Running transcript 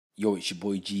Yo, it's your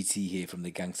boy GT here from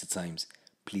the Gangster Times.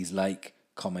 Please like,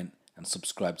 comment, and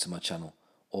subscribe to my channel.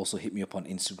 Also hit me up on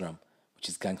Instagram, which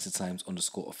is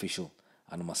gangstertimes_official,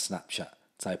 and on my Snapchat,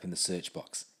 type in the search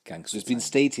box, Gangster Times. It's been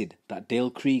stated that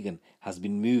Dale Cregan has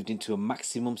been moved into a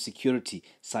maximum security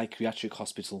psychiatric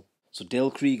hospital. So Dale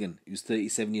Cregan, who's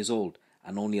 37 years old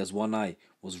and only has one eye,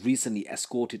 was recently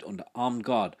escorted under armed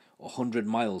guard 100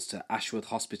 miles to Ashworth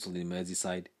Hospital in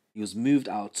Merseyside. He was moved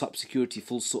out of top security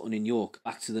Full Sutton in York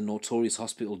back to the notorious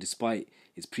hospital despite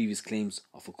his previous claims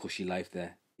of a cushy life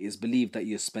there. It is believed that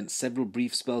he has spent several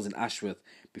brief spells in Ashworth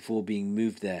before being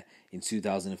moved there in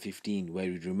 2015, where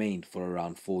he remained for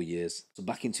around 4 years. So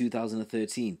back in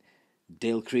 2013,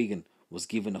 Dale Cregan was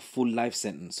given a full life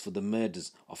sentence for the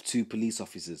murders of 2 police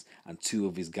officers and 2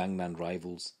 of his gangland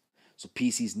rivals. So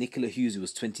PC's Nicola Hughes, who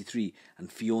was 23,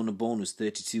 and Fiona Bone, who was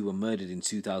 32, were murdered in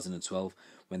 2012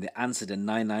 when they answered a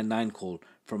 999 call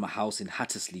from a house in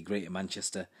Hattersley, Greater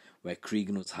Manchester, where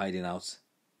Cregan was hiding out.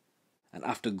 And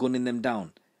after gunning them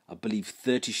down, I believe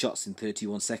 30 shots in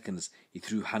 31 seconds, he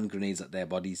threw hand grenades at their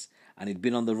bodies. And he'd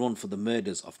been on the run for the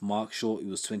murders of Mark Short, who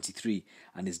was 23,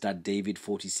 and his dad David,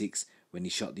 46, when he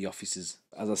shot the officers.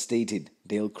 As I stated,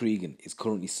 Dale Cregan is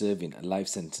currently serving a life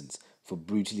sentence for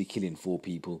brutally killing 4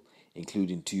 people,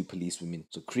 including 2 policewomen.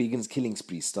 So Cregan's killing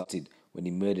spree started when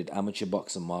he murdered amateur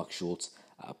boxer Mark Short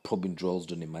at a pub in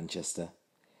Droylsden in Manchester.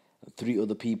 And 3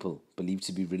 other people, believed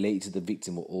to be related to the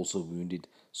victim, were also wounded,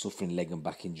 suffering leg and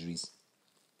back injuries.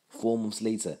 4 months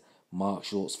later, Mark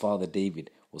Short's father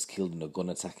David was killed in a gun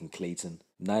attack in Clayton.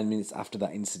 9 minutes after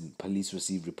that incident, police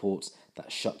received reports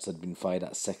that shots had been fired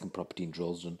at a second property in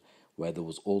Droylsden, where there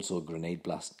was also a grenade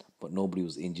blast, but nobody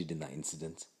was injured in that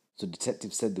incident. So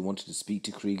detectives said they wanted to speak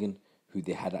to Cregan, who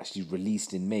they had actually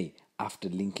released in May after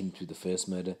linking to the first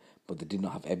murder, but they did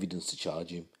not have evidence to charge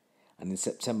him. And in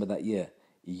September that year,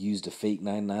 he used a fake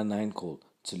 999 call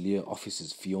to lure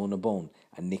officers Fiona Bone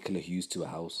and Nicola Hughes to a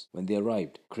house. When they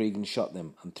arrived, Cregan shot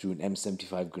them and threw an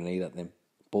M75 grenade at them.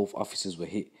 Both officers were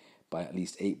hit by at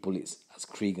least 8 bullets as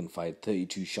Cregan fired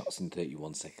 32 shots in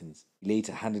 31 seconds. He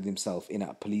later handed himself in at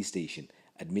a police station,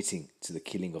 admitting to the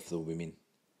killing of the women.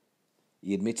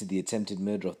 He admitted the attempted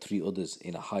murder of 3 others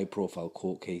in a high-profile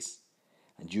court case,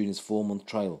 and during his 4-month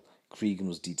trial, Cregan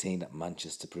was detained at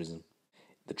Manchester Prison.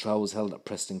 The trial was held at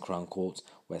Preston Crown Court,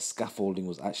 where scaffolding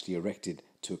was actually erected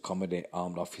to accommodate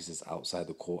armed officers outside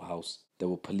the courthouse. There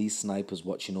were police snipers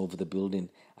watching over the building,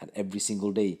 and every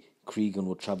single day, Cregan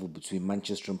would travel between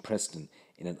Manchester and Preston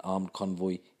in an armed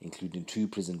convoy, including 2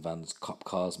 prison vans, cop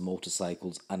cars,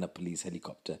 motorcycles, and a police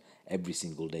helicopter every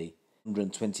single day.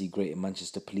 120 Greater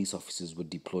Manchester police officers were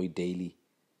deployed daily.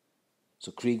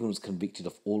 So Cregan was convicted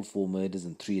of all 4 murders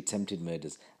and 3 attempted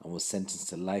murders and was sentenced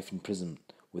to life in prison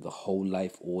with a whole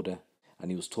life order, and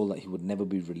he was told that he would never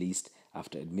be released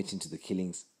after admitting to the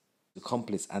killings. The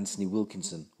accomplice Anthony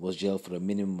Wilkinson was jailed for a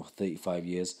minimum of 35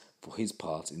 years for his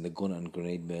part in the gun and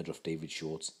grenade murder of David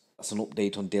Short. That's an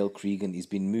update on Dale Cregan. He's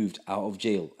been moved out of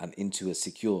jail and into a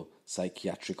secure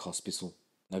psychiatric hospital.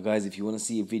 Now guys, if you want to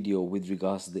see a video with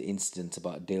regards to the incident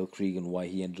about Dale Cregan, why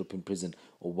he ended up in prison,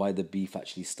 or why the beef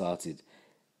actually started,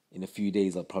 in a few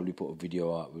days I'll probably put a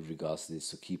video out with regards to this,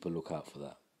 so keep a lookout for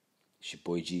that. It's your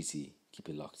boy GT. Keep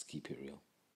it locked, keep it real.